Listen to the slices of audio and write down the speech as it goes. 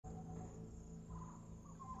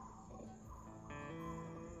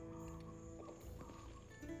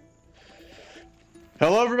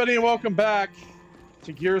Hello everybody and welcome back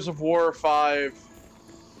to Gears of War 5.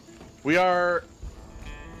 We are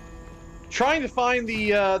trying to find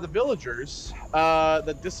the villagers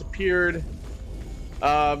that disappeared.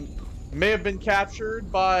 May have been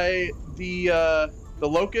captured by the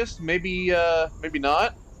Locust, maybe maybe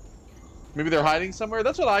not. Maybe they're hiding somewhere.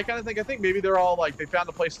 That's what I kind of think. I think maybe they're all like, they found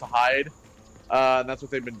a place to hide. And that's what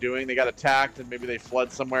they've been doing. They got attacked and maybe they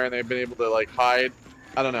fled somewhere and they've been able to like hide.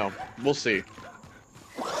 I don't know. We'll see.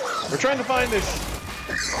 We're trying to find this.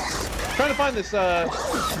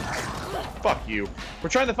 Fuck you. We're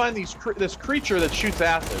trying to find this creature that shoots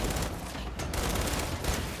acid.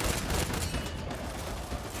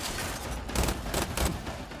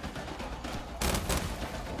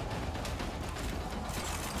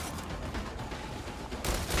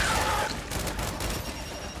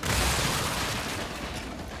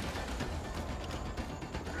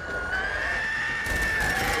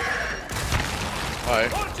 Hi.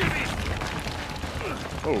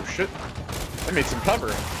 Oh shit. I made some cover.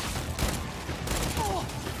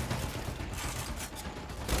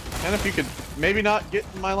 And if you could maybe not get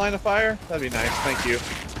in my line of fire, that'd be nice. Thank you.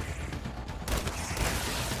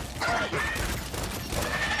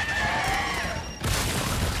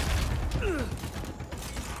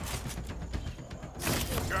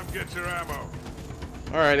 Come get your ammo.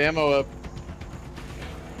 Alright, ammo up.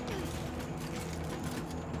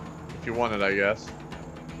 If you want it, I guess.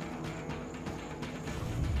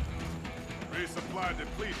 Resupply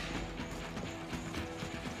depleted.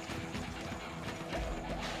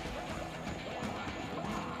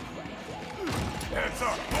 Heads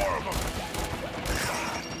up, more of them.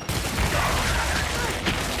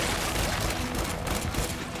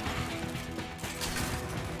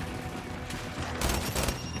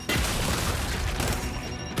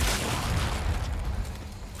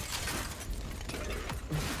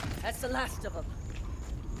 That's the last of them.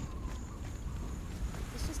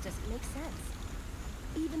 This just doesn't make sense.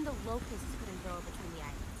 Even the Locusts couldn't go between the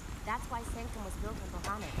islands. That's why Sanctum was built on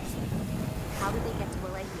Bohannes. How did they get to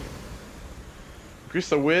Wallachia? Increase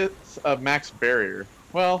the width of max barrier.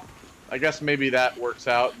 Well, I guess maybe that works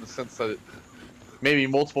out in the sense that maybe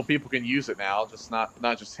multiple people can use it now, just not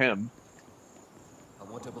just him. I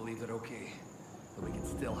want to believe they're okay, but we can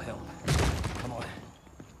still help. Come on.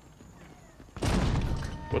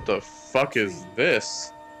 What the fuck is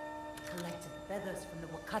this? Collected feathers from the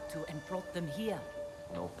Wakatu and brought them here.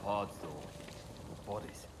 No pods though. No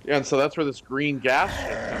bodies. Yeah, and so that's where this green gas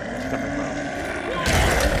is coming from.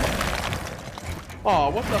 Oh,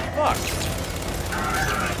 what the fuck?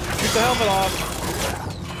 Keep the helmet off.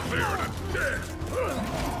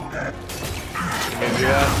 You can do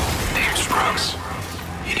that. Name's Brooks.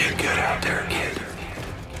 You did good out there, kid.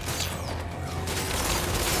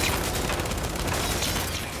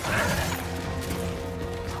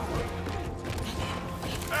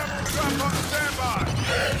 Drop on standby.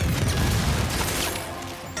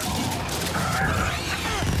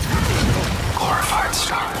 Glorified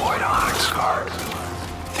stock void onyx guard.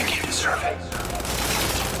 Think you deserve it.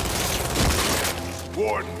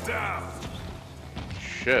 Warden down.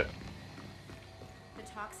 Shit. The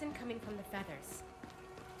toxin coming from the feathers.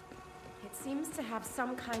 It seems to have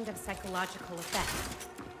some kind of psychological effect.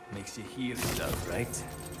 Makes you hear stuff, right?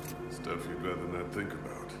 Stuff you'd rather not think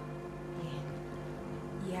about.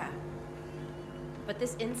 Yeah. But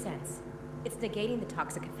this incense, it's negating the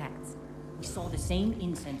toxic effects. We saw the same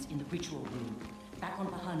incense in the ritual room, back on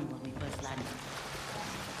Bahanu when we first landed.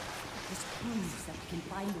 This proves that we can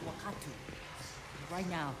find the Wakatu. But right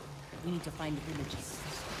now, we need to find the villagers.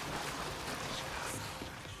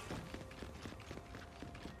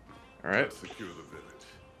 Alright. Let's secure the village.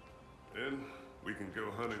 Then we can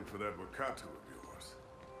go hunting for that Wakatu of yours.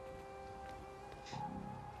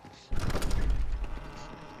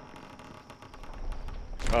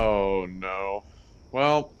 Oh no.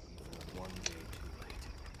 Well, One day too late.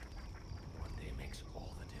 One day makes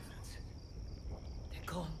all the difference. They're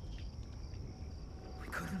gone. We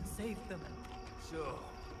couldn't save them. So,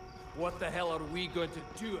 what the hell are we going to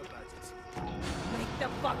do about it? Make the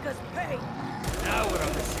fuckers pay! Now we're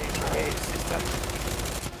on the same page, sister.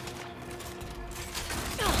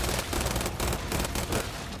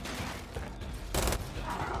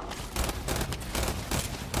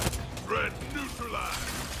 Threat neutralized.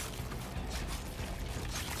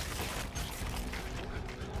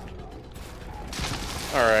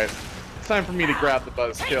 alright. It's time for me to grab the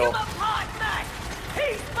buzzkill. apart, Max!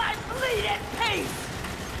 He's my bleeding piece!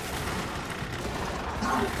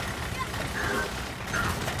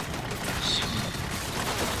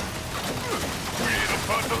 We ain't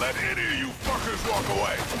about to let any of you fuckers walk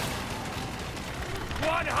away.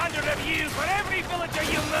 100 of you for every villager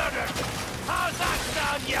you murdered! How's that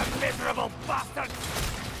sound, you miserable bastard?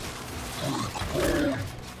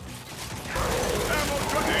 Ammo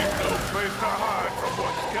needs no place to hide from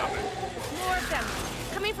what's coming. More of them,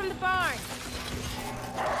 coming from the barn.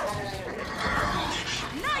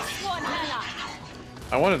 Nice one, Hannah!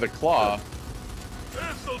 I wanted the claw.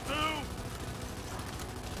 This'll do.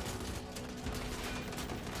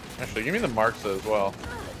 Actually, give me the marks as well.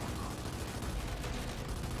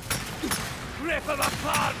 Rip them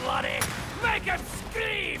apart, laddie! Make them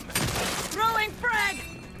scream! Throwing frag!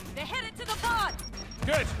 They're headed to the pod!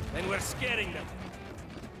 Good, then we're scaring them.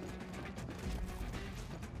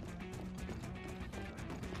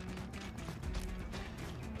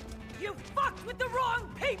 You fucked with the wrong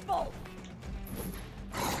people!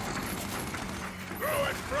 Throw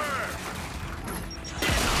it, frag.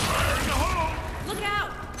 Fire in the hole. Look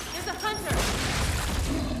out! There's a hunter!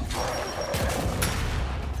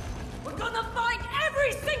 We're gonna find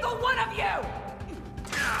every single one of you!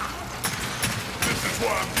 This is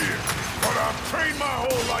why I'm here. What I've trained my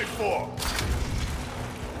whole life for.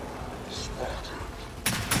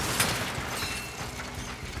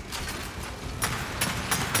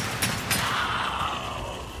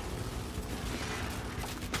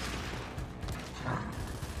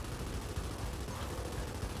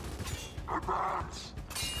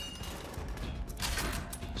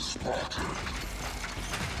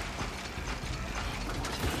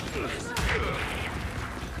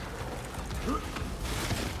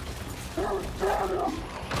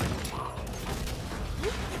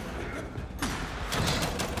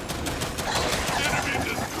 Enemy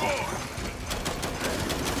destroyed.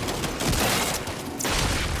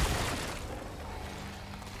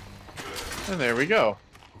 And there we go.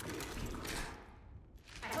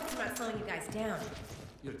 I hope I'm not slowing you guys down.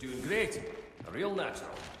 You're doing great. A real natural.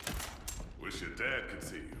 Wish your dad could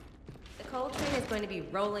see you. The coal train is going to be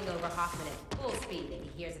rolling over Hoffman at full speed if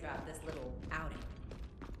he hears about this little outing.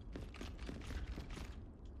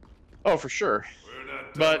 Oh, for sure. We're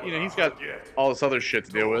not done But, with you know, our he's got hunt yet. all this other shit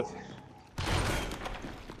to deal with.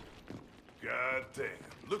 God damn.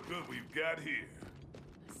 Look what we've got here.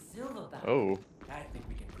 Silverback. Oh. I think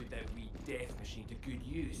we can put that wee death machine to good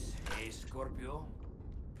use, eh, Scorpio?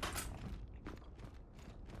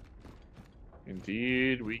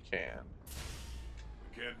 Indeed, we can.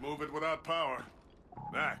 We can't move it without power.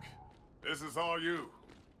 Mac, this is all you.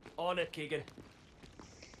 On it, Keegan.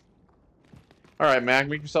 Alright, Mac,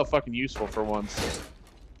 make yourself fucking useful for once.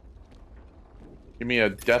 Give me a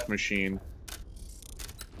death machine.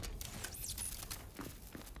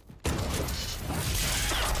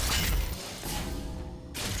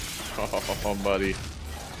 Oh, buddy.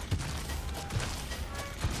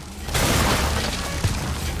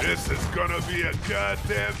 This is gonna be a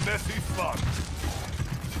goddamn messy fuck.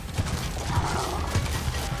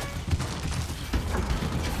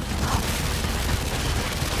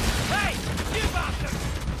 Hey, you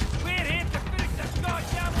bastards! We're here to finish the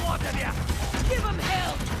goddamn lot of you! Give him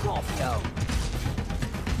hell, Scorpio!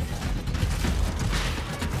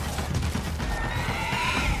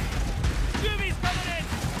 Jimmy's coming in!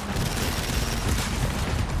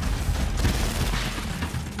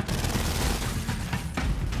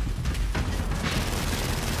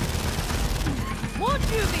 More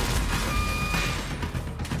Juvie!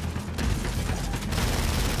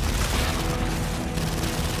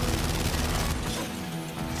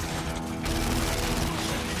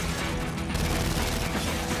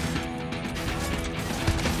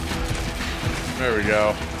 There we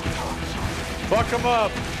go. Fuck him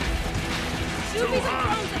up! Juvie's and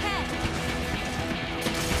drones ahead!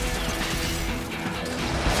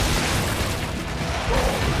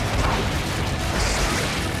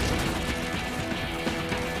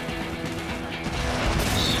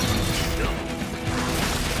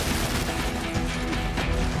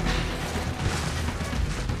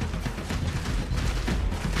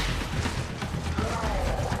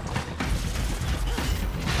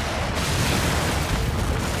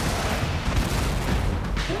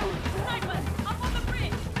 Sniper, up on the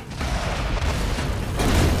bridge!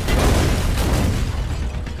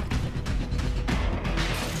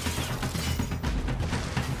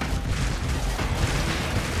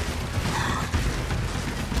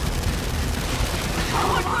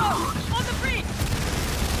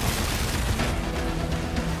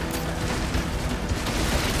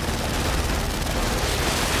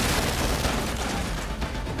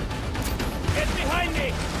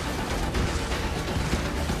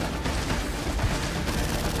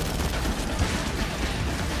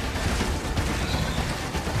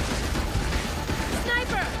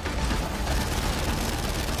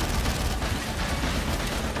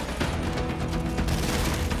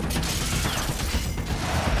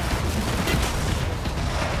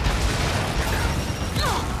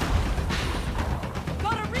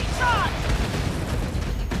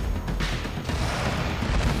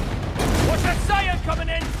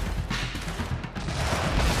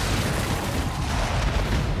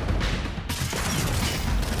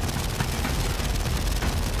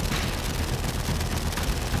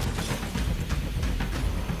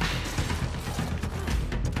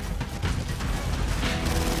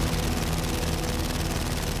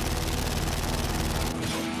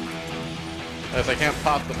 Yes, I can't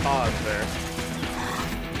pop the pause there.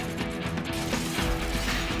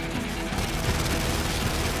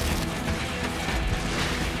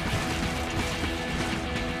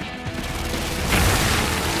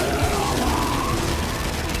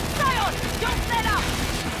 Zion, don't let up!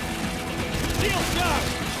 Shield down!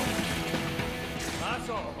 That's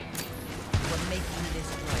all. We're making this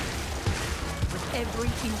right. With every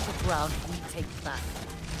inch of ground we take back.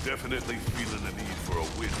 Definitely feeling the need for a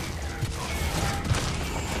win here.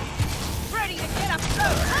 Ready to get up! Go!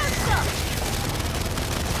 Closer!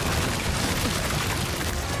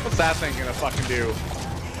 What's that thing gonna fucking do?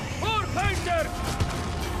 4-pounder!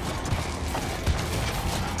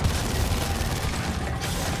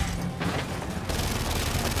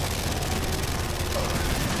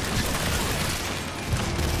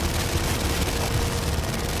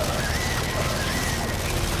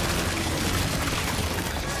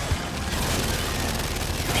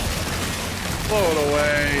 Blow it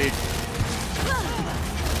away.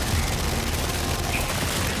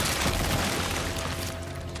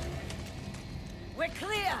 We're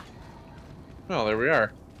clear! Oh, there we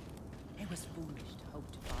are. It was foolish to hope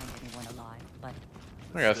to find anyone alive, but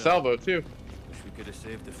I got a salvo too. Wish we could have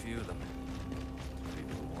saved a few of them.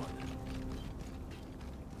 Maybe one.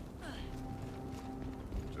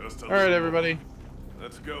 Just a All right, little everybody, more.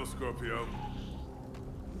 Let's go, Scorpio.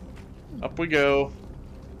 up we go.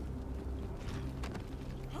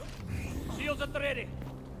 Shields at the ready.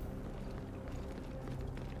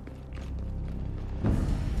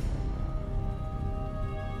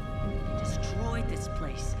 they destroyed this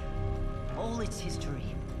place. All its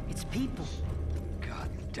history, its people.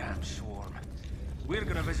 Goddamn swarm. We're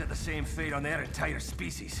gonna visit the same fate on their entire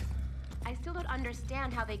species. I still don't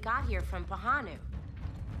understand how they got here from Pahanu.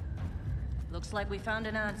 Looks like we found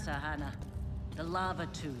an answer, Hannah. The lava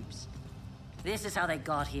tubes. This is how they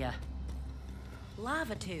got here.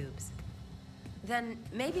 Lava tubes. Then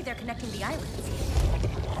maybe they're connecting the islands.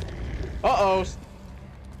 Uh-oh,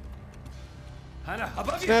 Hannah,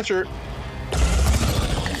 above you! Snatcher.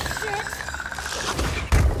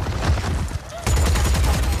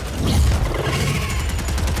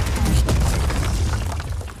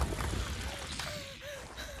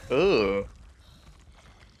 Ugh.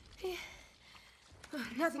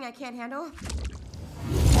 Nothing I can't handle.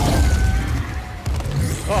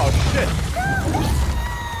 Oh shit.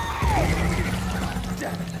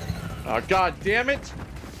 Oh god damn it.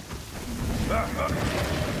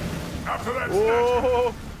 After that,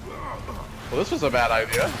 Whoa. Well, this was a bad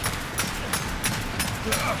idea.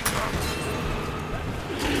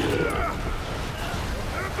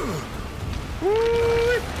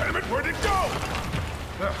 Woo. damn it, where'd it go?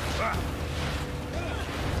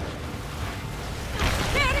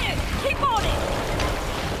 Get in! Keep on it!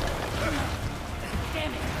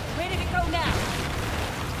 Damn it! Where did it go now?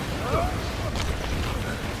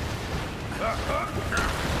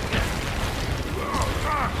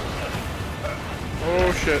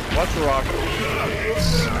 Oh shit, watch the rock.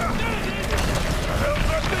 How's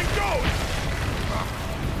that thing going?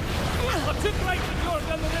 I took right to yours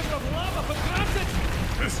down the river of lava for granted.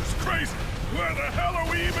 This is crazy. Where the hell are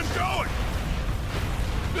we even going?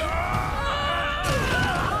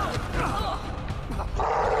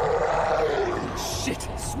 Shit,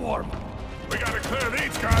 swarm! We gotta clear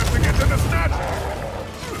these guys to get to the Snatcher.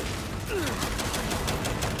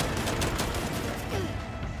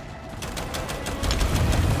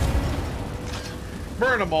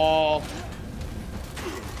 Burn them all.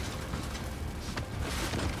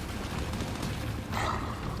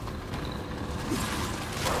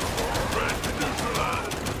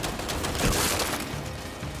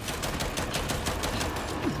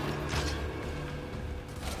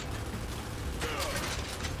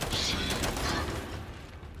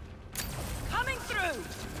 Coming through!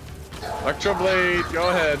 Electroblade, go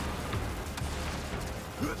ahead.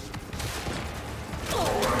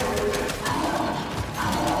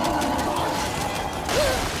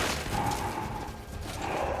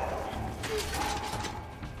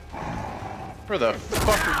 Where the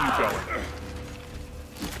fuck are you going?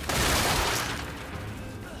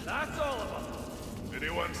 That's all of them.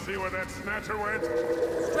 Anyone see where that Snatcher went?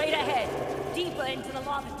 Straight ahead, deeper into the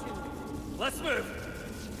lava tube. Let's move.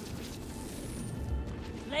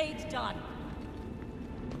 Blade done.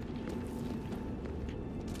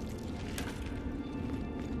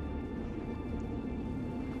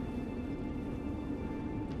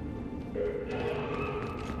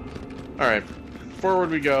 All right,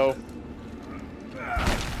 forward we go.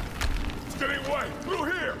 It's getting away. Through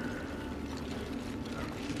here.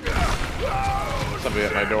 Somebody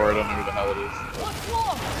at my door. I don't know who the hell it is. What's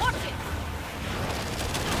wrong? Watch it!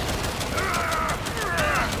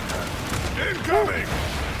 Incoming!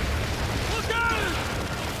 Look out!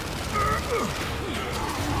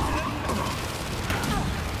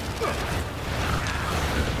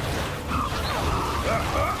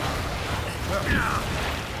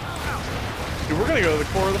 Dude, we're gonna go to the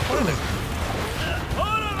core of the planet.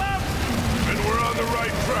 All of them! And we're on the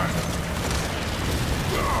right track.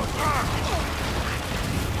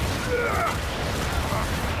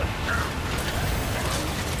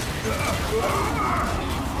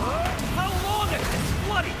 How long is this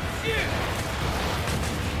bloody shit?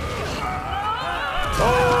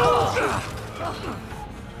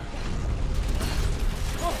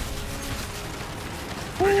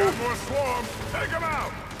 We got more swarms. Take them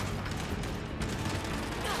out.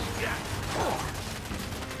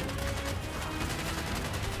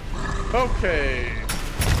 Okay.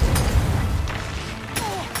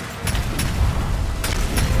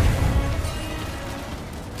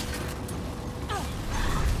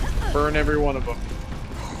 Burn every one of them.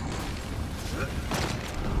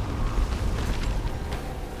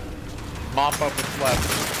 Mop up what's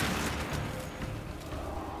left.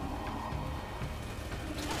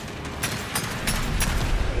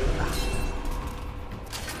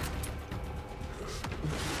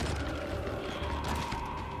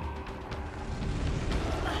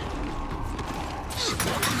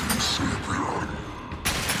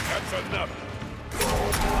 That's enough.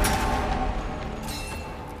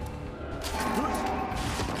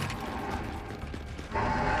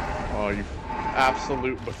 Oh, you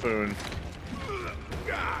absolute buffoon.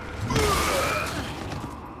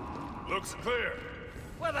 Looks clear.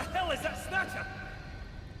 Where the hell is that snatcher?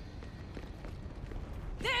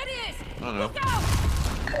 There it is! I don't know. Look out!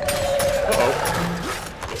 Uh-oh.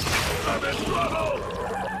 I'm in trouble.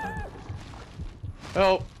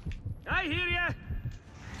 Help. I hear ya!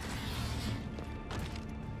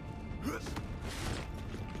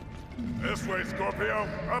 This way, Scorpio.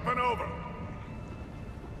 Up and over.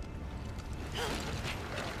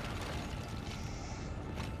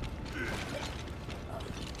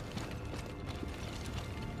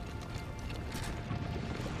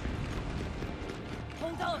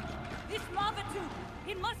 Hold on! This lava tube!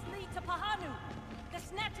 It must lead to Pahanu! The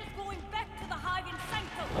Snatcher's going back to the hive in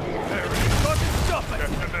Sanctum! There it is. Fucking stop it!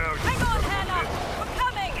 Now you Hang on, Hannah! We're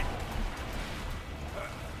coming!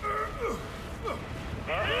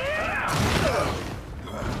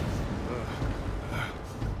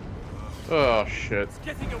 Oh, shit. It's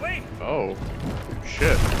getting away! Oh.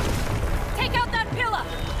 Shit. Take out that pillar!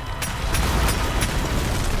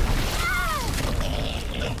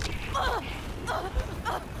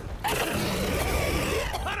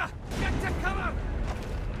 Hannah! Get to cover!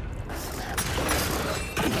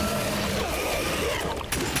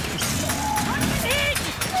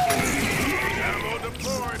 ammo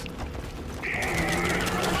deployed.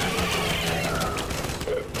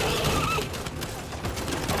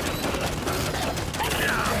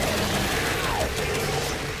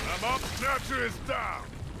 I'm up. Snatcher is down.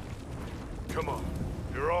 Come on.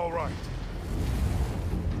 You're all right.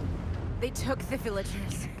 They took the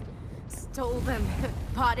villagers, stole them,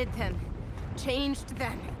 potted them, changed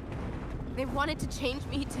them. They wanted to change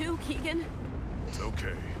me too, Keegan. It's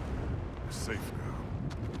okay. We're safe now.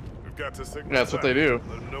 We've got to signal. Yeah, that's what they back. do.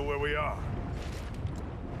 Let them know where we are.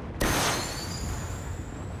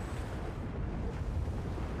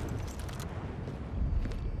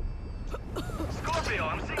 Scorpio,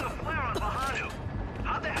 I'm seeing a flare on Pahanu.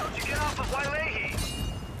 How the hell did you get off of Wailehi?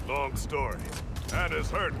 Long story.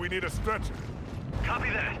 Anna's hurt. We need a stretcher. Copy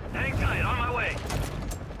that. Hang tight, on my way.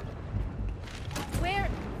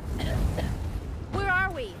 Where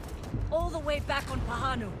are we? All the way back on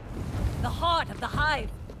Pahanu. The heart of the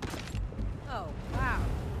hive. Oh, wow.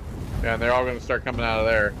 Yeah, and they're all gonna start coming out of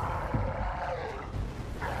there.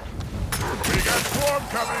 We got swarm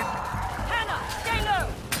coming. Hannah, stay low!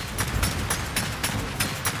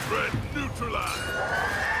 Red neutralized.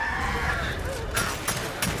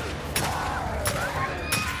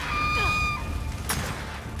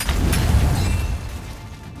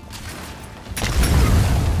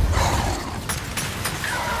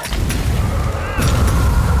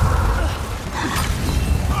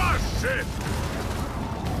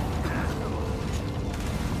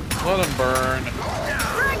 Let them burn.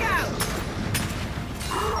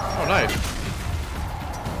 Oh, nice.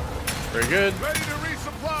 Very good. Ready to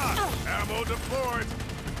resupply. Ammo deployed.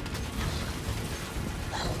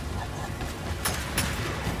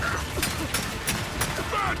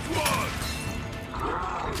 That's one.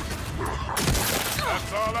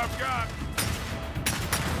 That's all I've got.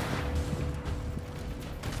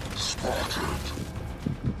 Spotted.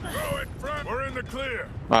 Throw it, front. We're in the You're clear.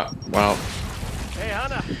 Well, Hey,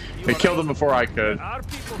 Hannah. they killed him before I could. There are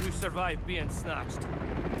people who survived being snatched.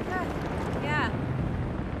 Yeah.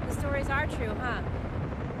 The stories are true, huh?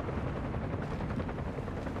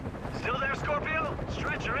 Still there, Scorpio?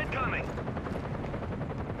 Stretcher incoming.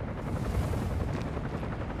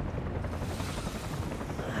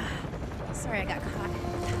 Sorry I got caught.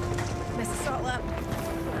 Messed us all up.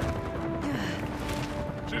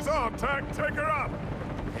 She's on, Tack. Take her up.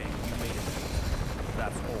 Hey, you made it.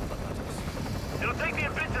 That's all that matters. It'll take me a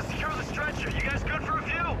bit to secure the stretcher. You guys good for a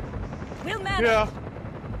few? We'll manage. Yeah.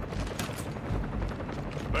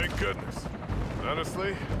 Thank goodness.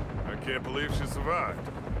 Honestly, I can't believe she survived.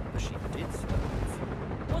 She did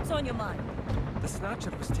survive. What's on your mind? The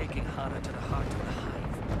Snatcher was taking Hannah to the heart of the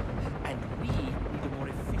hive. And we need a more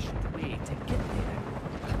efficient way to get there.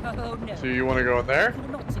 Oh no. So you want to go in there? You're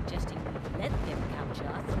not suggesting we let them capture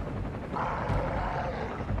us.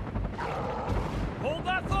 Hold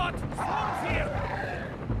that thought! Swarm's here!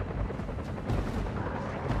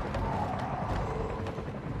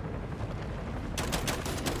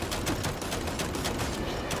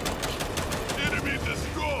 Enemy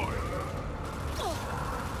destroyed.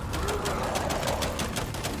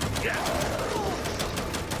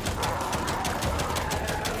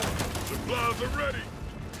 Supplies are ready.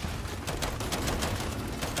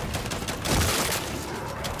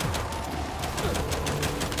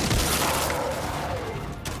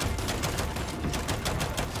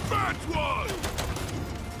 Match one.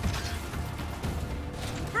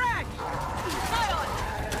 Frag! Fire!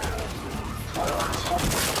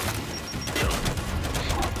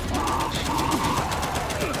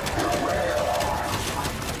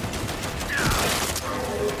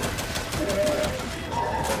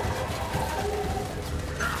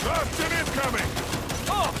 Bastion incoming.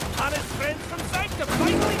 Oh, Hannah's friends from Sanctum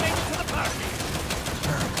finally made it to the party!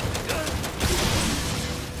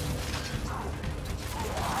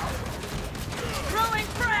 Throwing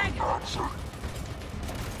frag!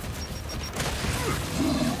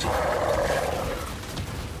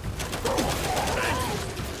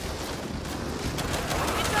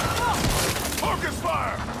 Focus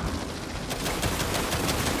fire.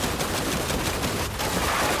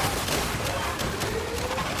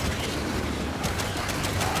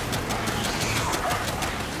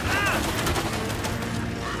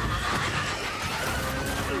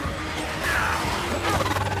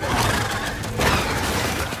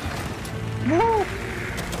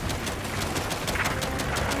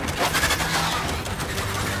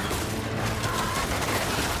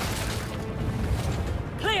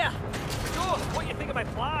 Clear! So, what you think of my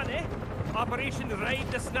plan, eh? Operation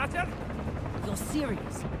Raid the Snatcher? You're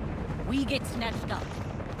serious. We get snatched up.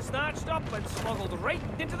 Snatched up and smuggled right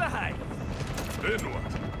into the hive. Then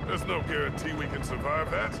what? There's no guarantee we can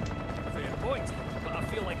survive that. Fair point. But I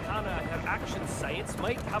feel like Hannah and her action science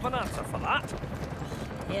might have an answer for that.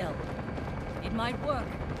 Hell, it might work.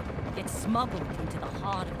 Get smuggled into the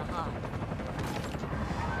heart of the hive.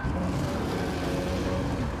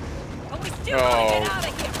 But we still gotta get out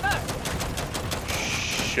of here first!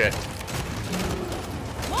 Shit.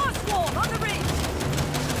 More swarm on the ridge!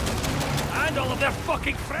 And all of their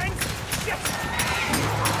fucking friends? Shit!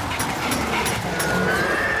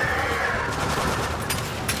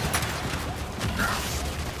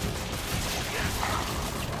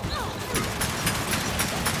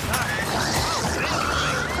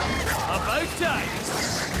 About time!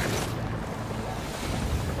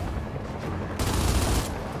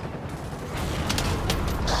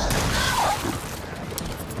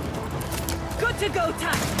 Good to go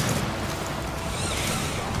time!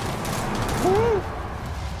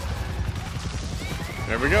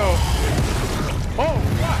 There we go. Oh,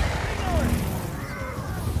 God.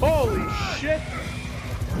 Holy shit.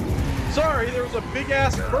 Sorry, there was a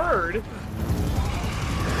big-ass bird.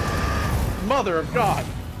 Mother of God.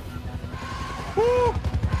 Woo!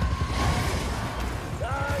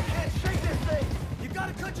 Can't shake this thing! You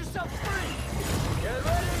gotta cut yourself free! Get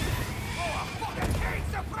ready! Oh, fucking hate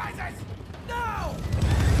surprises! No!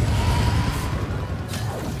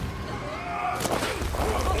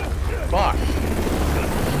 Fuck.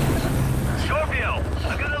 Scorpio,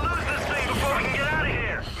 I gotta lose this thing before we can get out of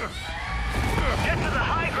here. Get to the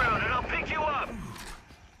high ground and I'll pick you up.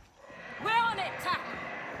 We're on it, Tack!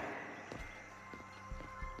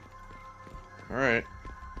 Alright.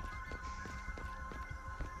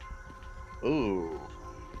 Ooh.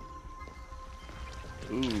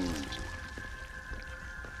 Ooh.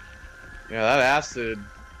 Yeah, that acid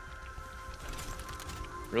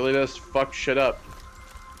really does fuck shit up.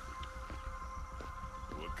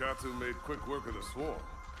 Wakatu made quick work of the swarm.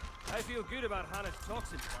 I feel good about Hannah's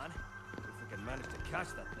toxin plan. Looks like a can manage to catch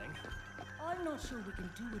that thing. I'm not sure we can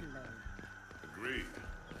do it alone. Agreed.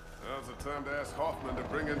 Now's the time to ask Hoffman to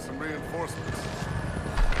bring in some reinforcements.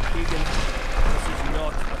 Keegan, this is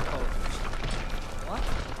not a code mission. What?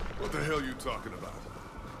 What the hell are you talking about?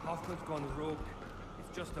 Hoffman's gone rogue.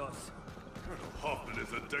 It's just us. Colonel Hoffman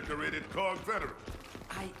is a decorated COG veteran.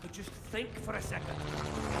 Aye, but just think for a second.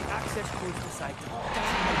 The access code's the site.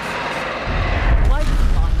 Why would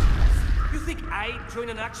you lie to us? You think I'd join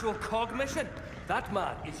an actual COG mission? That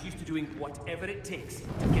man is used to doing whatever it takes to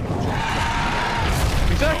get the job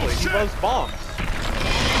done. Exactly, he loves bombs.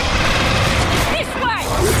 This way!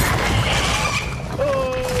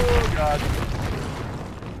 Oh, God.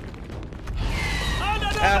 And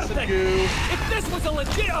another Acid thing. goo. If this was a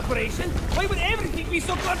legit operation, why would everything be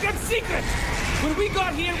so goddamn secret? When we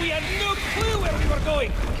got here, we had no clue where we were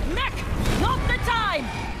going. Mac! Not the time!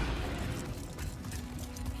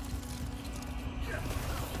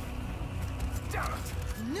 Damn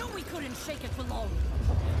it! Knew we couldn't shake it for long.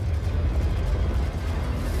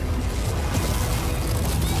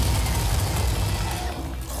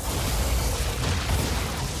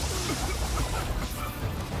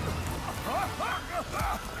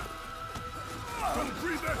 Don't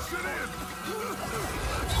breathe that shit in!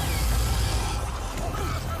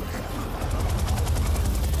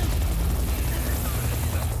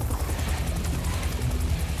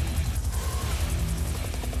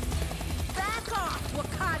 Back off,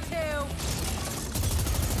 Wakatu!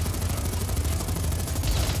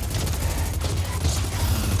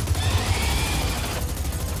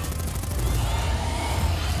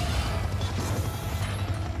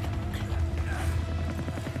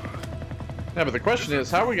 Yeah, but the question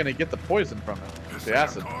is, how are we going to get the poison from it? The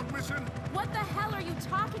acid. COG mission? What the hell are you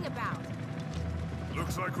talking about?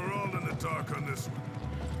 Looks like we're all in the dark on this one.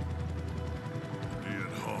 Me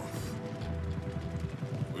and Hoff.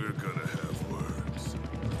 We're gonna have words.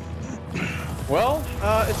 Well,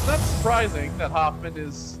 it's not surprising that Hoffman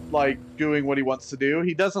is, like, doing what he wants to do.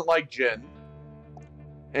 He doesn't like gin.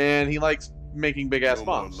 And he likes making big-ass No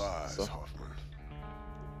more bombs. lies, So. Hoffman.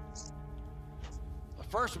 The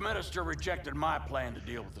First Minister rejected my plan to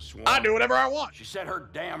deal with the swarm. I do whatever I want. She said her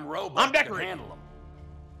damn I'm robots could decorated. handle them.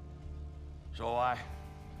 So I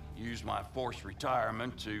used my forced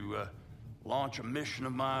retirement to launch a mission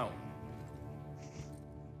of my own.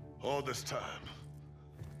 All this time,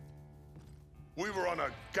 we were on a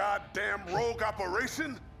goddamn rogue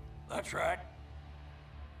operation? That's right.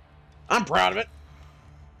 I'm proud of it.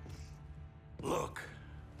 Look,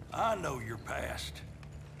 I know your past.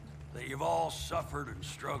 That you've all suffered and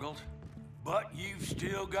struggled. But you've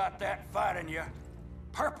still got that fight in you.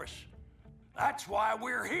 Purpose. That's why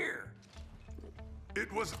we're here. It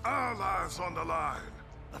was our lives on the line.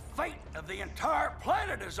 The fate of the entire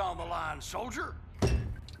planet is on the line, soldier.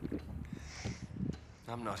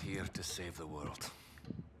 I'm not here to save the world.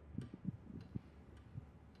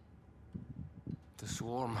 The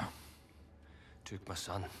swarm took my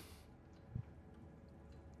son.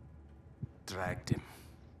 Dragged him,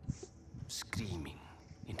 screaming,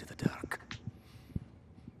 into the dark.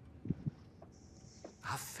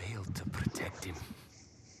 I failed to protect him.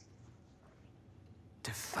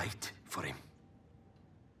 To fight for him.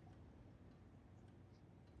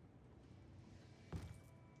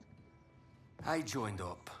 I joined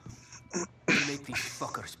up to make these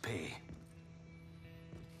fuckers pay.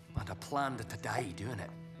 And I planned to die doing it.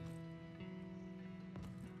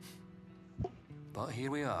 But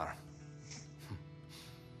here we are.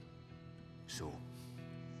 So,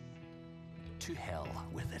 to hell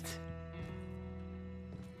with it.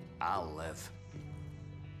 I'll live.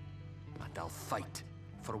 And I'll fight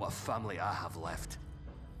for what family I have left.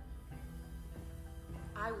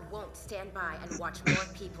 I won't stand by and watch more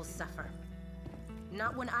people suffer.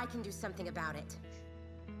 Not when I can do something about it.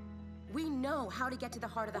 We know how to get to the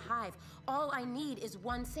heart of the hive. All I need is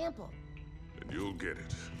one sample. And you'll get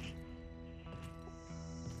it.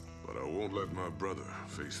 But I won't let my brother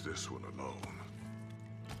face this one alone.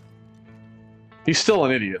 He's still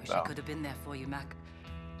an idiot, Wish I though. could have been there for you, Mac.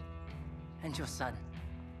 And your son.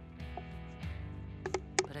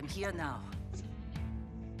 But I'm here now.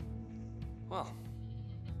 Well,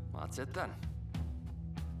 that's it then.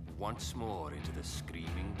 Once more into the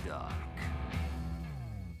screaming dark.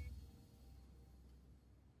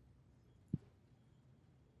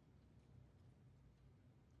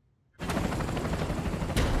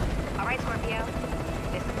 All right, Scorpio.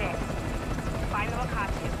 This is it. Find the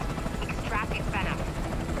Wakatu. Extract its venom.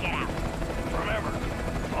 Get out. Remember,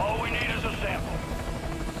 all we need is a sample.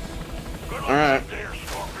 Good luck All right. out there,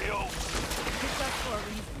 Scorpio. Picked us for a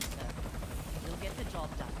reason, sir. We'll get the job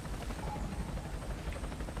done.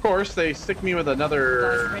 Of course. First, they stick me with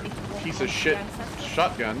another piece of shit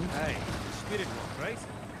shotgun. Hey, spirit walk, right?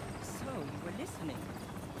 So, you were listening.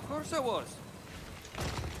 Of course I was.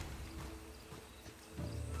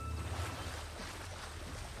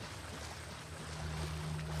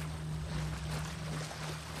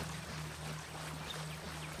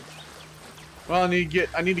 Well, I need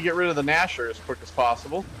to get rid of the Gnasher as quick as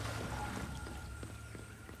possible.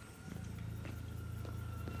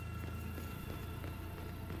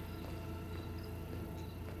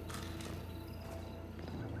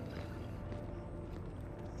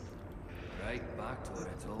 Right back to where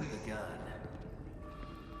it all began.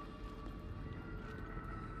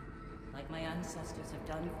 Like my ancestors have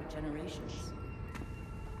done for generations.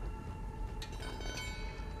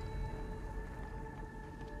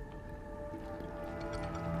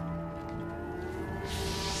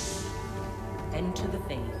 Enter the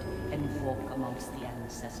Fade and walk amongst the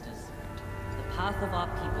ancestors. The path of our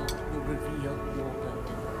people will reveal your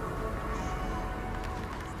burden.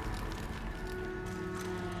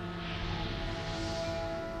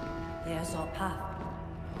 There's our path.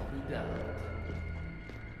 I'll be down.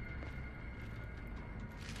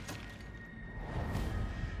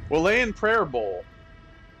 Walayan Prayer Bowl.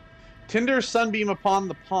 Tinder sunbeam upon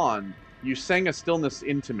the pond, you sang a stillness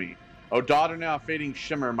into me. O daughter now fading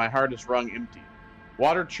shimmer, my heart is wrung empty.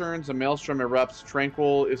 Water churns, a maelstrom erupts,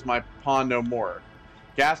 tranquil is my pond no more.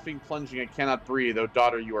 Gasping, plunging, I cannot breathe, O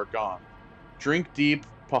daughter, you are gone. Drink deep,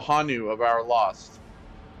 Pahanu of our lost.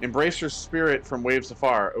 Embrace her spirit from waves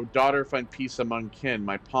afar. O daughter, find peace among kin,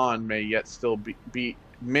 my pond may yet still be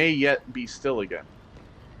still again.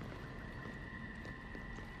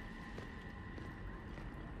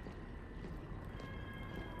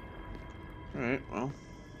 Alright, well.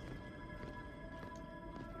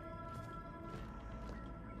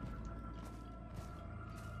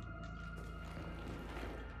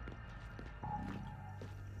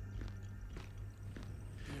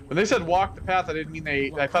 When they said walk the path, I didn't mean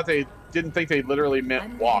I thought they didn't think they literally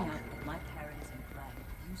meant walk. My parents and clan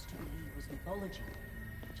used to believe was mythology,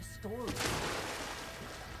 just stories.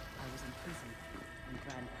 I was in prison when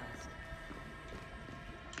Gran passed.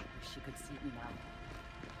 Wish she could see me now.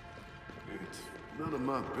 It's none of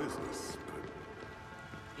my business, but...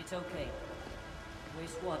 It's okay. We're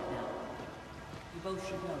squad now. You both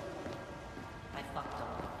should know. I fucked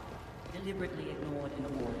up. Deliberately ignored an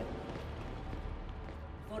order.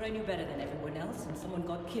 Thought I knew better than everyone else, and someone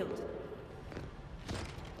got killed.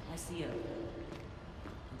 I see a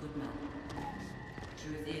good man.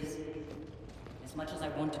 Truth is, as much as I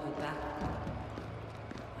want to go back,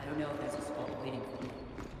 I don't know if there's a spot waiting for me.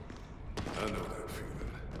 I know that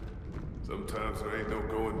feeling. Sometimes there ain't no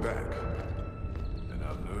going back. And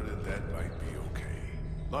I'm learning that might be okay.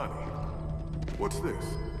 Lonnie, what's this?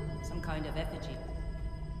 Some kind of effigy.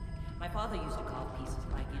 My father used to carve pieces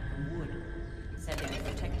like it from wood, said they would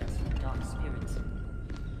protect us from dark spirits.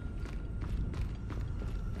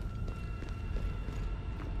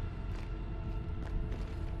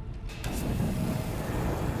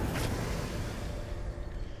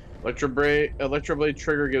 Electroblade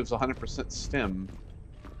trigger gives 100% stim.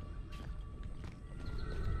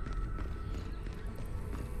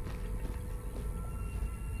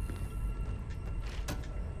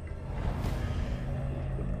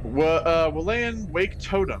 Walayan Wake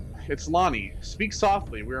Totem. It's Lonnie. Speak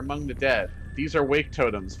softly, we are among the dead. These are wake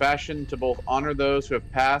totems, fashioned to both honor those who have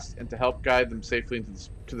passed and to help guide them safely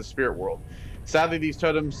into the spirit world. Sadly, these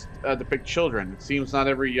totems depict children. It seems not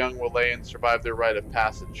every young Walayan survived their rite of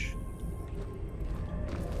passage.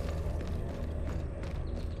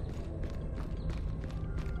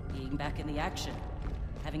 Being back in the action,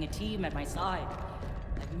 having a team at my side,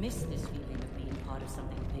 I've missed this feeling of being part of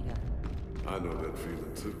something bigger. I know that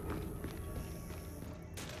feeling too.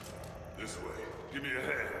 This way. Give me a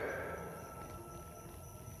hand.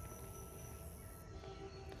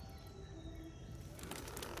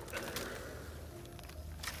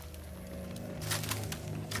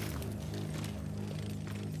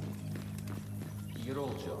 Your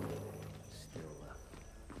old job. Still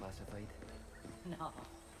classified? No,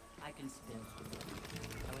 I can spill.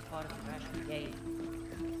 I was part of the Crash Brigade.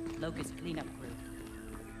 Locust cleanup crew.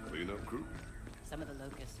 Cleanup crew? Some of the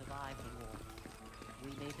Locusts survived the war. We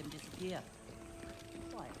made them disappear.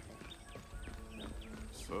 Quietly.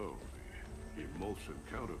 So, the emulsion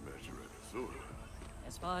countermeasure at Azura.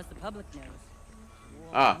 As far as the public knows, the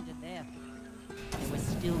war ended there. There was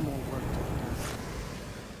still more work to be done.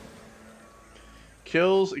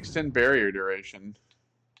 Kills extend barrier duration.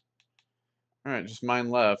 Alright, just mine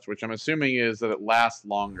left, which I'm assuming is that it lasts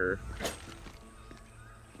longer.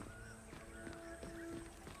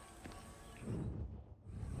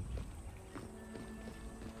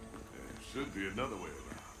 be another way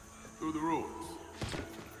around. Through the ruins.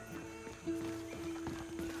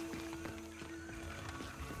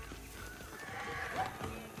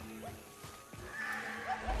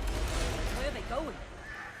 Where are they going?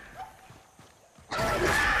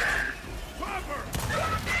 Clever!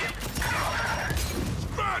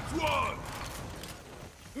 Scratch one!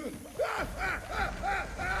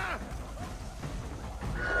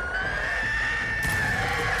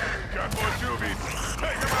 Got more juvies!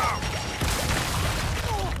 Take him out!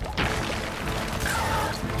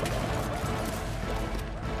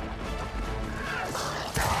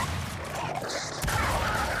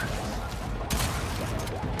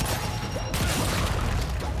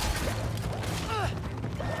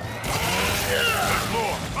 There's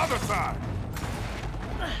more! Other side!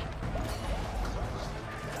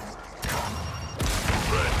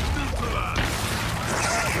 Threat neutralized!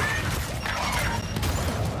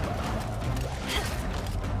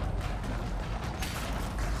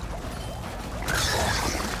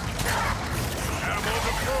 Ammo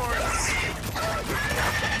deployed!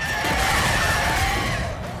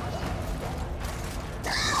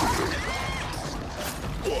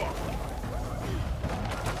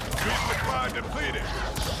 Reach supply depleted!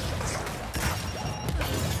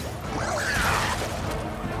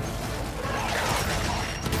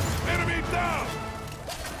 Enemy down!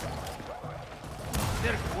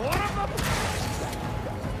 There's four of them?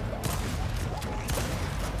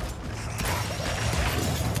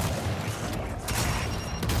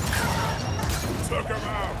 Took him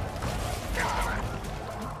out!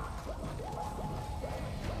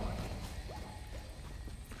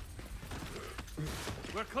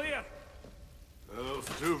 We're clear. Those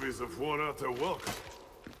juvies have worn out their welcome.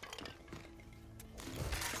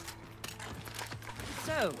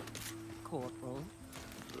 So, Corporal,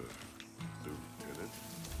 Lieutenant?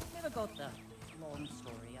 never got the long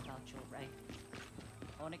story about your rank.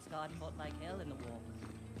 Onyx Guard fought like hell in the war.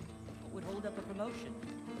 What would hold up a promotion?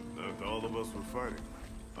 Not all of us were fighting.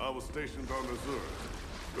 I was stationed on Missouri,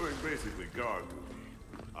 doing basically guard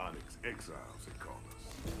duty. Onyx exiles, they call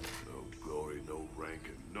us. No glory, no rank,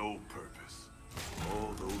 and no purpose.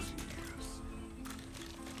 All those years.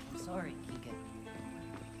 I'm sorry, Keegan.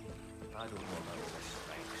 I don't know about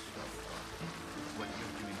respect stuff, but what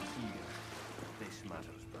you're doing here, this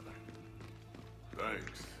matters, brother.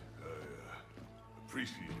 Thanks. I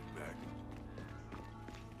appreciate it, Mac.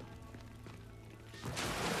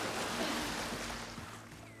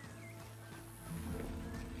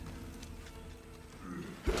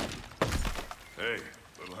 Hey,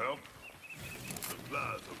 little help?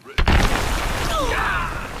 Supplies are ready.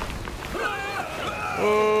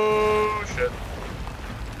 Oh, shit.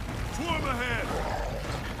 Swarm ahead!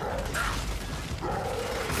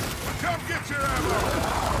 Come get your ammo!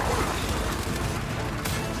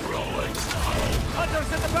 Hunters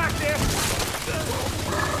in the back there.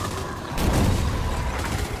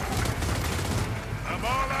 I'm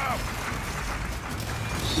all out!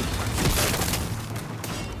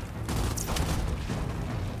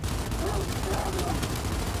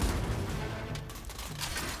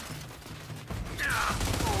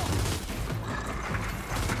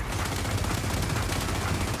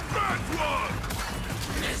 That's one!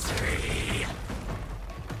 Misery.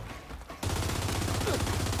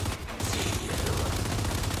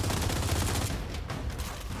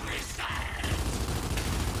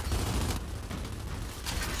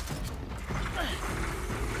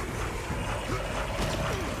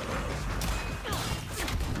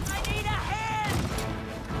 I need a hand!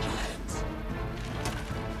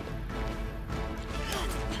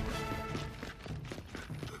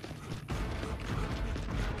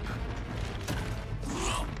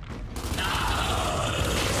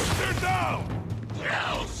 They're down!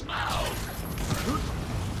 Hell's mouth.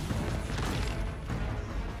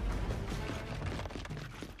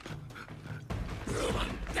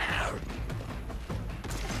 Down.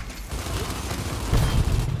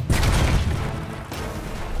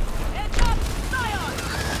 Heads up! Zion!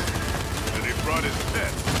 And he brought his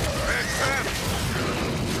pet. Fantastic!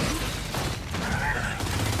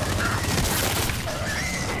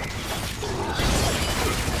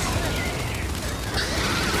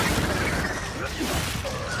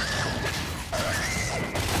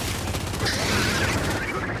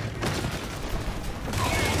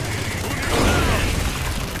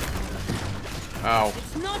 Ow.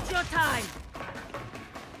 It's not your time!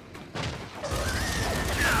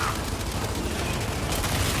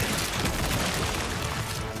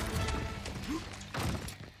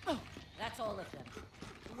 That's all of them.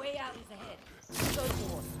 The way out is ahead. Go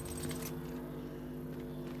forth.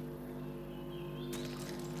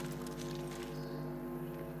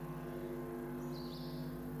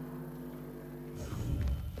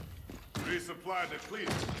 resupply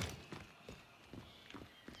depleted.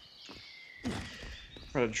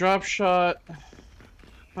 Got a drop shot.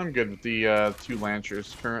 I'm good with the 2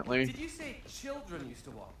 Lancers currently. Did you say children used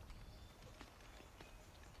to walk?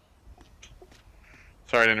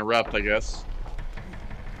 Sorry to interrupt, I guess.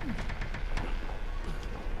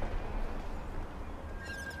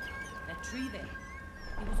 That tree there.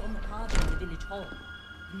 It was on the carving in the village hall.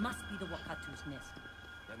 It must be the Wakatu's nest.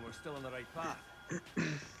 Then we're still on the right path.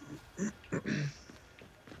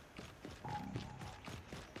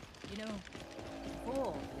 You know, before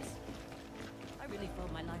all this, I really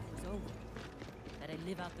thought my life was over. That I'd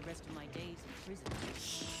live out the rest of my days in prison.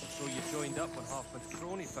 So you joined up when Hoffman's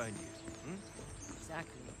crony found you, hmm?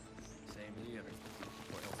 Exactly. Same here.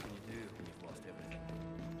 What else can you do when you've lost everything?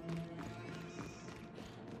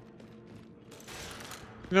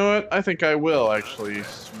 You know what? I think I will actually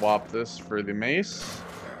swap this for the mace.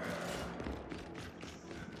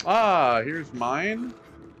 Ah, here's mine.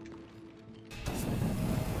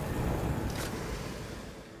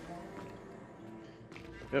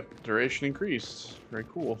 Yep, duration increased. Very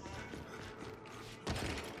cool.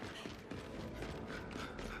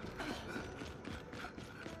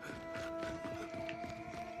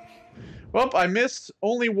 Well, I missed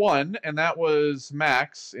only one, and that was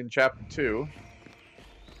Max in Chapter 2.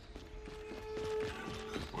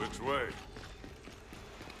 Which way?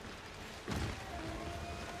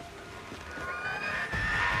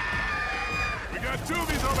 We got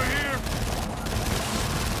tubies over here!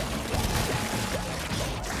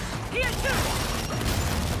 Here too!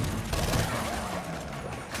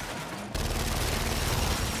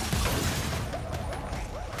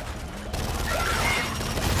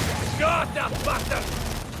 God, that bastard!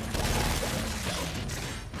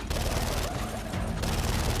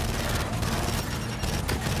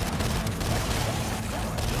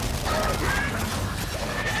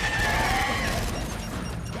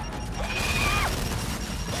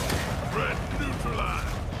 Threat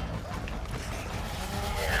neutralized!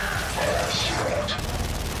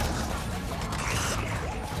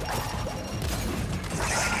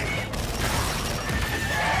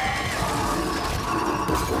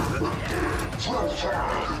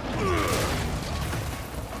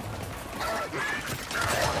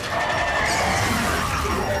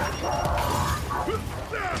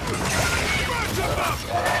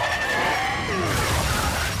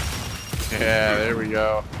 Yeah, there we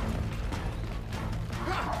go.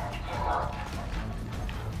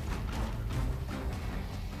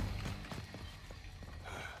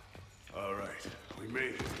 All right, we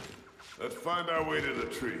made it. Let's find our way to the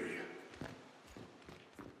tree.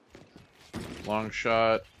 Long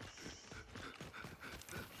shot.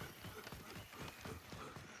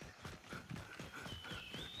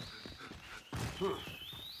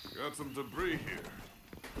 Got some debris here.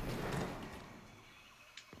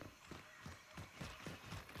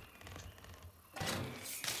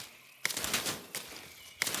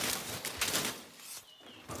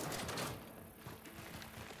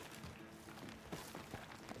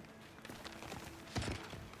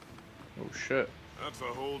 Oh shit. That's a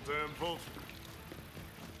whole damn vulture.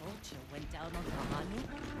 Vulture went down on Kahanu?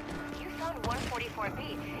 You found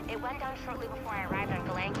 144B. It went down shortly before I arrived on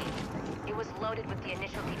Galangi. It was loaded with the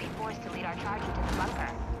initial DB4s to lead our charge into the bunker.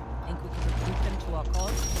 Think we can recruit them to our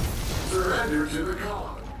cause? Surrender to the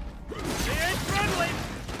column. They ain't friendly!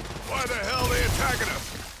 Why the hell are they attacking us?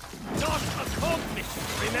 Not a cult mission,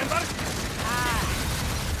 remember? Ah,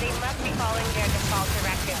 they must be following their default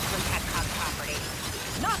directives from Petcock property.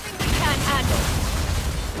 Nothing we can't handle!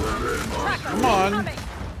 Tracker, Come on. coming!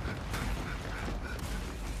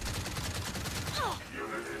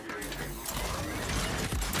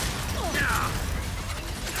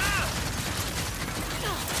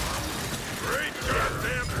 Great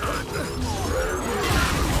goddamn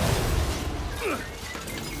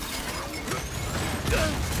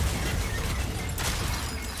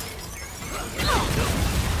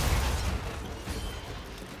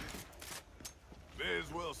May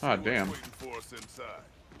as well see Ah, what's damn. waiting for us inside.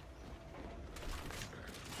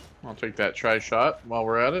 I'll take that tri-shot while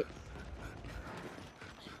we're at it.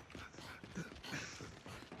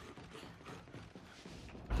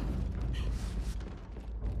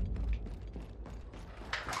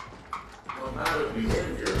 On out of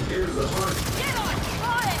behavior, here's the hunt. Get on!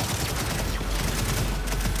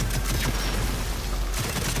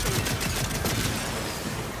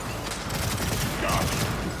 Got it!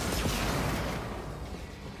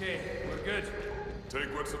 Okay, we're good.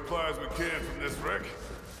 Take what supplies we can from this wreck.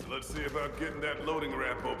 And let's see about getting that loading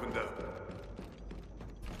ramp opened up.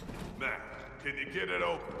 Matt, can you get it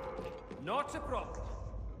open? Not a problem.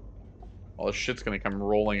 All this shit's gonna come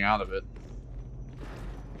rolling out of it.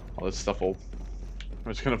 All this stuff will...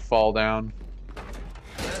 It's gonna fall down.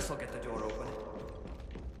 This'll get the door open.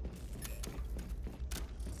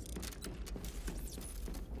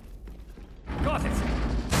 Got it!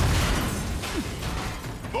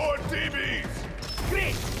 More DBs!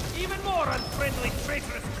 Great! Even more unfriendly,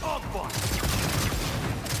 traitorous cogbots!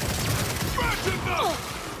 Imagine them!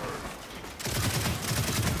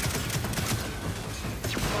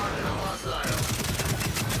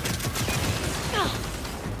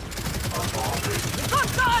 We got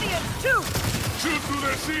Guardians, too! Shoot through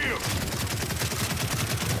their shield!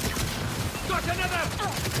 Got another!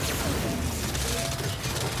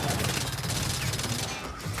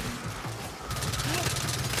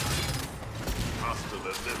 Hostile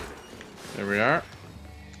eliminated. There we are.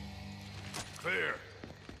 Clear.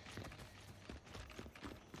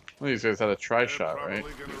 Well, these guys had a try They're shot, right?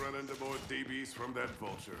 probably gonna run into more DBs from that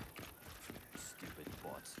vulture. Stupid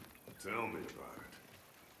bots. Tell me about it.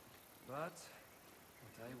 But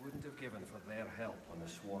what I wouldn't have given for their help when the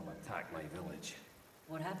swarm attacked my village.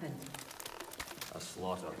 What happened? A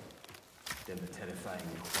slaughter. Then the terrifying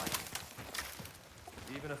quiet.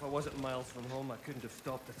 Even if I wasn't miles from home, I couldn't have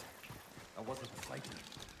stopped it. I wasn't fighting.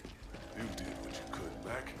 You did what you could,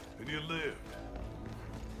 Mac, and you lived.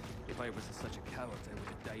 If I was such a coward, I would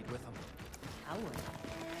have died with him. Coward?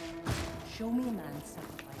 Show me a man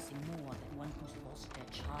sacrificing more than one who's lost their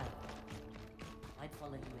child. I'd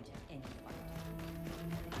follow you into any fight.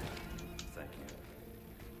 Thank you.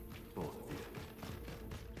 Both of you.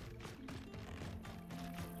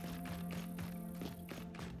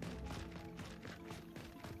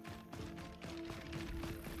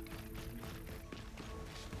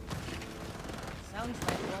 Sounds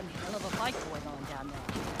like one hell of a fight going on down there.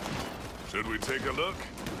 Should we take a look?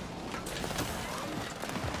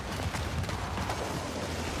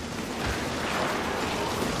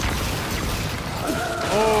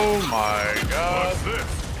 Oh my god. What's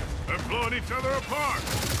this? They're blowing each other apart.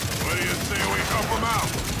 What do you say we help them out?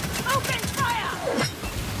 Open fire!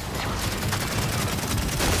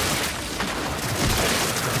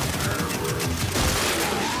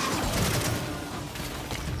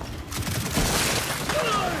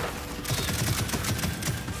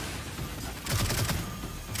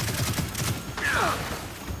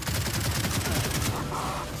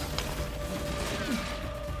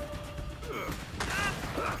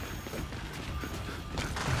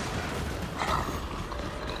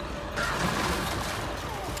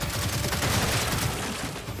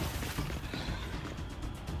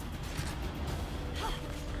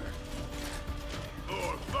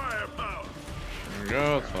 More firepower! There we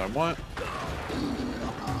go, that's what I want.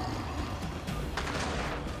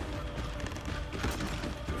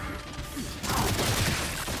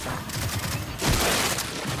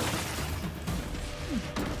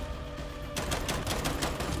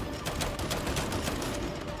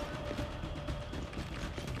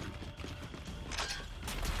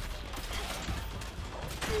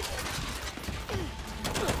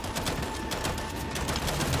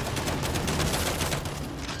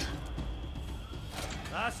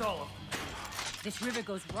 That's all of them. This river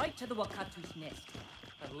goes right to the Wakatu's nest.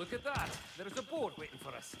 And look at that. There's a boat waiting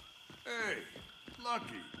for us. Hey,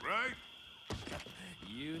 lucky, right?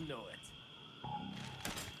 You know it.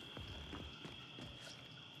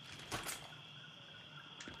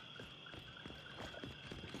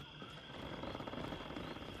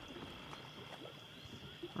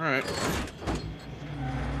 Alright.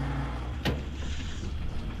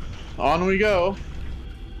 On we go.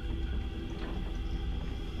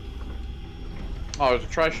 Oh, there's a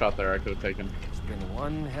try shot there I could have taken. It's been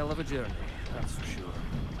one hell of a journey, that's for sure.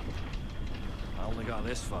 I only got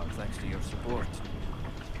this far thanks to your support.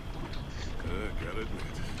 Gotta admit,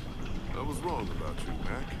 I was wrong about you,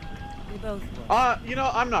 Mac. We both were. You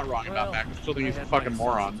know, I'm not wrong about Mac. I still think he's a fucking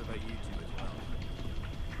moron. About you two as well.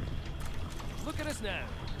 Look at us now.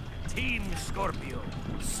 Team Scorpio,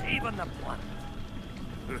 saving the planet.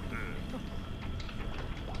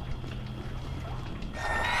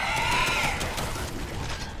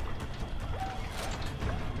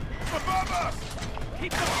 Above us!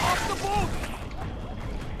 Keep them off the boat!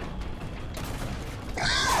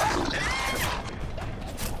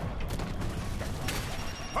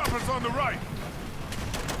 Hopper's on the right!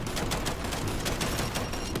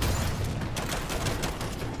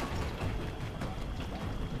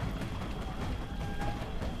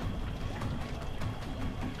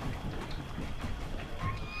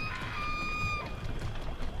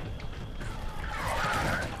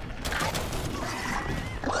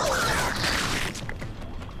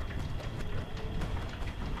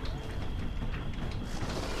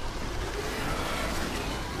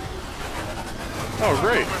 Oh,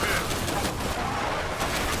 great.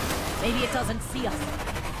 Maybe it doesn't see us.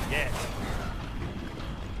 Yes.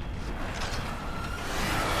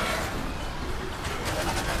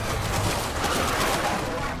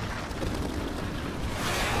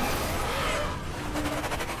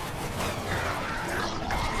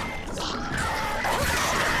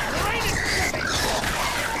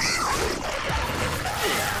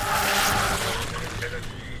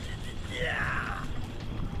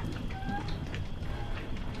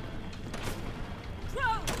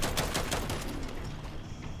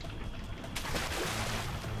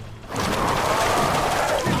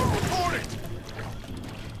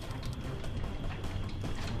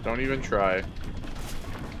 Don't even try.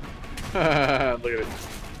 Look at it.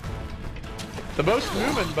 The boat's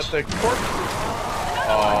moving, but the corpse.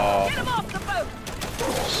 Oh. Get him off the boat!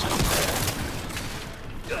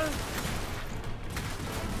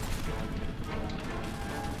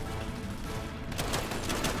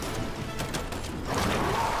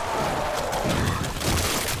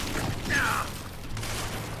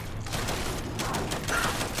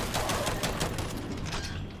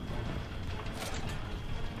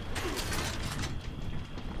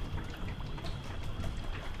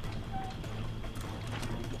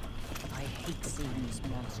 I hate seeing these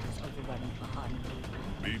monsters overrunning behind me.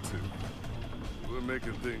 Me too. We're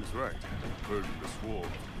making things right. Purging the swarm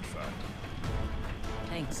from this island.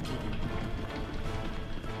 Thanks, Keegan.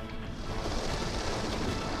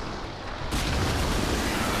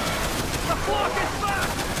 The flock is back!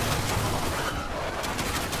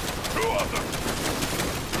 Two of them!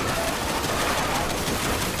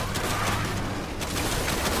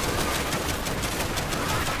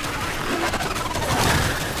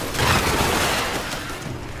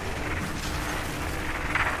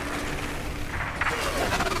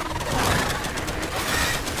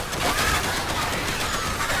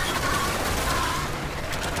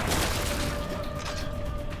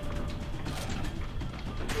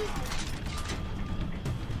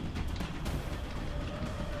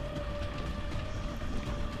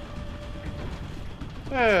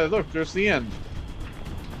 Hey, look, there's the end.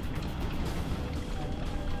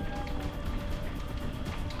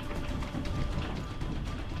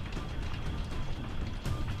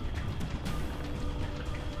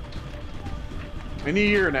 In a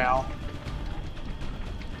year now.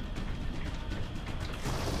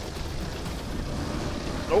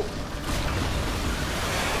 Oh.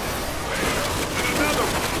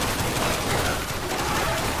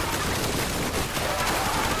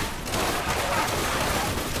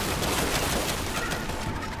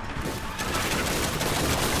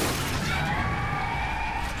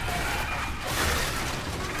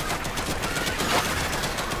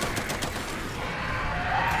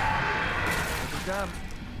 Damn.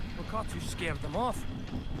 Wakatu scared them off.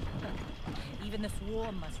 Even the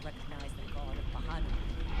swarm must recognize the god of Bahanu.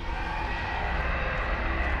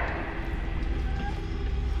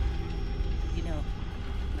 You know,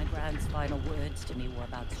 my grand's final words to me were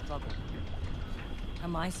about struggle.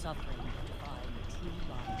 Am I suffering to find the true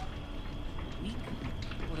life? Weak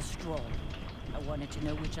or strong? I wanted to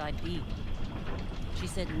know which I'd be. She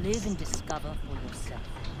said, live and discover for yourself.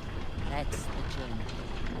 That's the journey.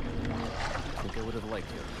 I think I would have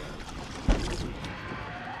liked you.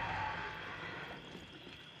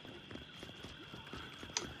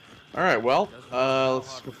 All right, well,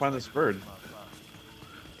 let's go find this bird.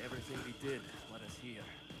 Everything we did led us here.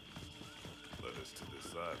 Led us to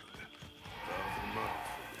this island. 1,000 miles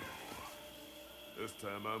from here. This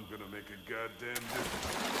time I'm gonna make a goddamn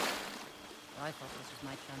difference. I thought this was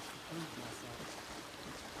my chance to prove myself.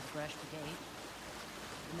 The Brash Brigade,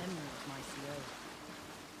 the memory of my CO.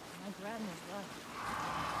 My grand was right.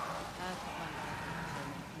 Half of my life was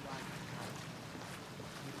determined who I could become.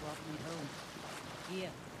 He brought me home,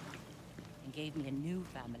 here, and gave me a new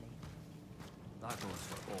family. That goes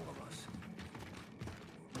for all of us.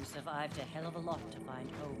 We survived a hell of a lot to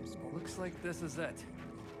find homes for. Looks like this is it.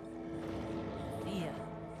 Fear.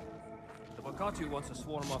 The Wakatu wants to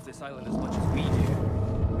swarm off this island as much as we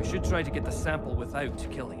do. We should try to get the sample without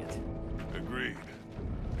killing it. Agreed.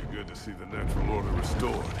 Be good to see the natural order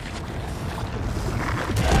restored.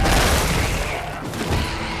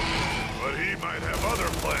 But he might have other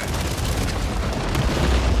plans.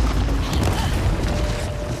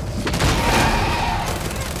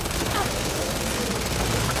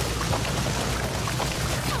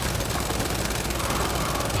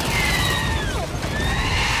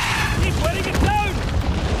 Keep letting it down!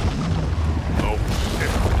 Oh,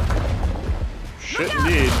 Shit,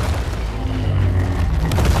 indeed.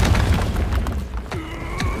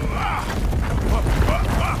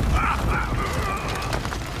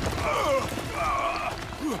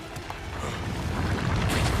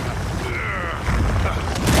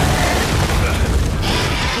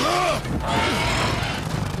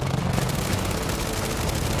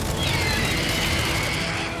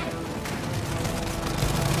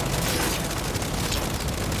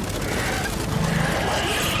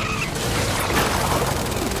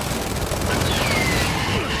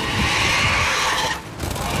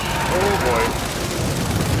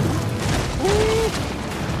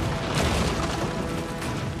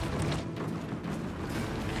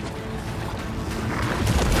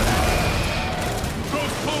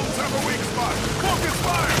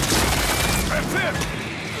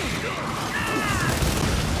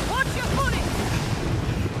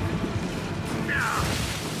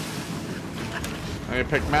 me to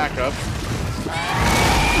pick Mac up.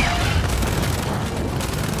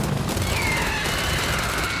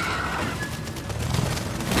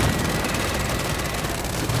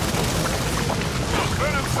 Those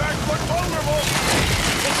venom sacks look vulnerable!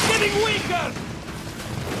 It's getting weaker!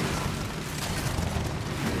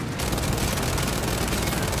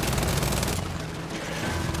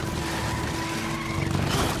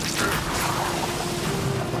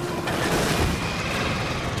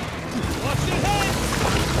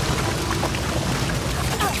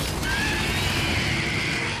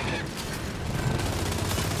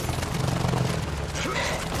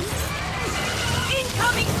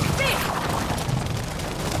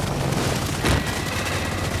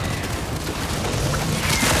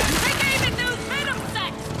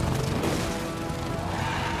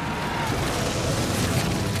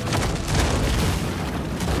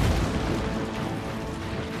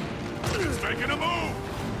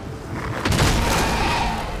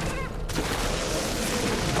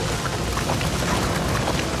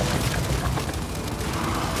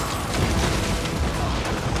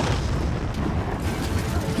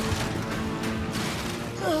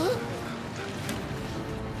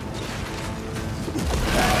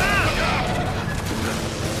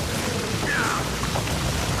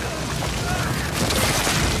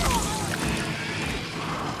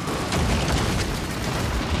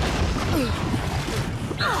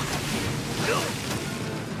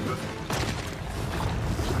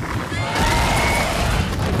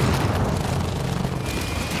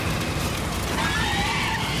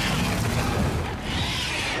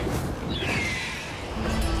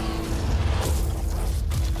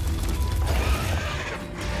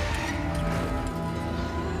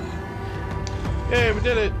 Hey, we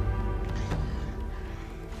did it!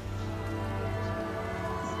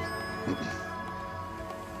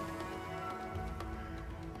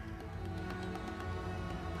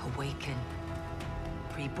 Awaken.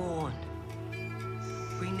 Reborn.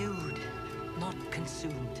 Renewed, not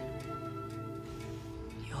consumed.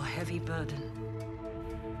 Your heavy burden.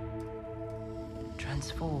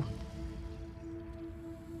 Transformed.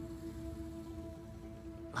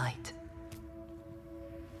 Light.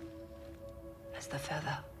 As the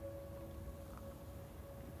feather.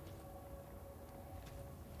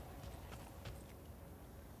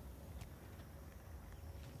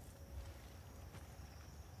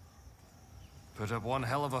 Put up one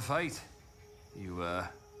hell of a fight. You,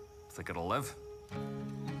 think it'll live?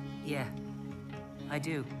 Yeah, I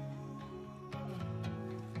do.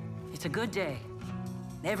 It's a good day.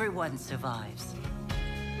 Everyone survives.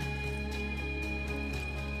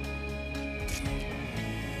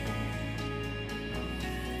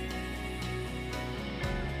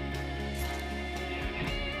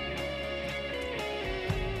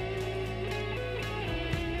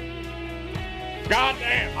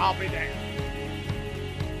 Goddamn, I'll be damned.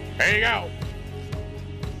 There you go.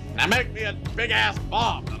 Now make me a big-ass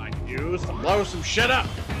bomb that I can use to blow some shit up.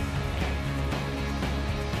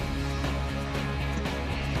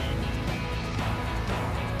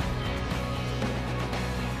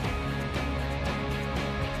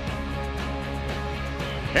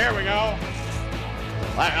 Here we go.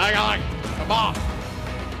 Like a bomb.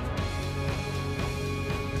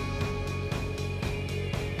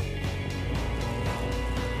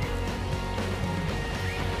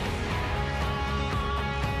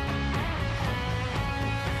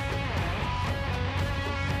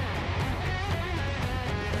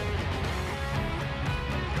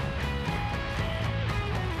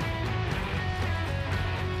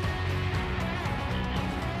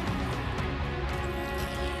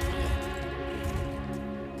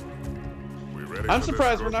 I'm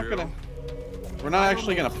surprised we're not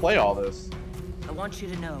actually gonna play all this. I want you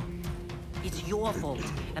to know, it's your fault,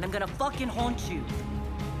 and I'm gonna fucking haunt you.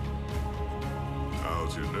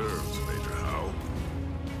 How's your nerves, Major Howe?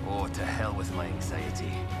 Oh, to hell with my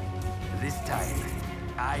anxiety. This time,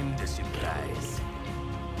 I'm the surprise.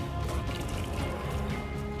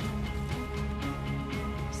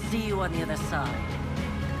 See you on the other side.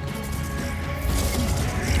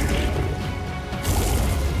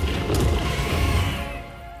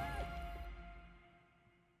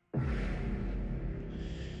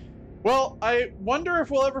 Well, I wonder if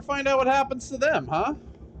we'll ever find out what happens to them, huh?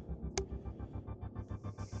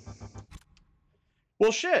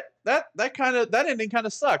 Well, shit. That ending kind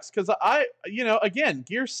of sucks because again,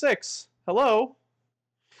 Gear 6. Hello.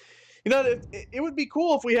 You know, it would be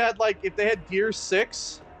cool if we had if they had Gear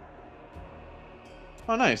 6.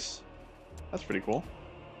 Oh, nice. That's pretty cool.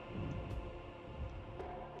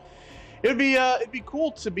 It'd be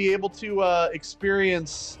cool to be able to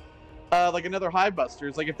experience like another Hive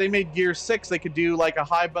Busters. Like if they made Gear 6, they could do like a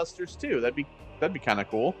Hive Busters too. That'd be kind of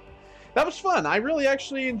cool. That was fun. I really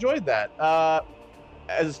actually enjoyed that.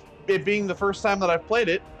 As it being the first time that I've played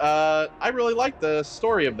it, I really liked the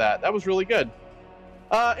story of that. That was really good.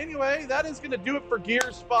 Anyway, that is going to do it for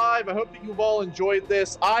Gears 5. I hope that you've all enjoyed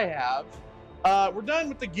this. I have. We're done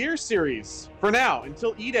with the Gears series for now,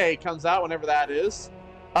 until E-Day comes out, whenever that is.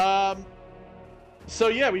 So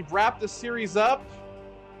yeah, we've wrapped this series up.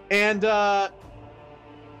 And I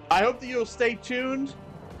hope that you'll stay tuned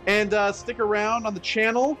and stick around on the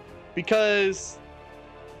channel, because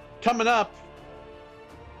coming up,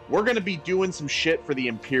 we're going to be doing some shit for the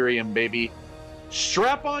Imperium, baby.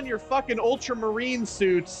 Strap on your fucking Ultramarine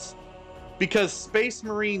suits, because Space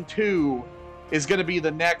Marine 2 is going to be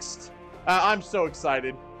the next... I'm so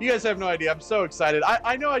excited. You guys have no idea. I'm so excited.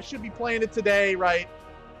 I know I should be playing it today, right?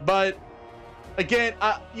 But, again,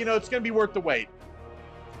 you know, it's going to be worth the wait.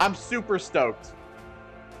 I'm super stoked.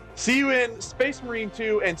 See you in Space Marine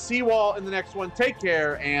 2 and Seawall in the next one. Take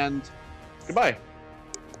care, and goodbye.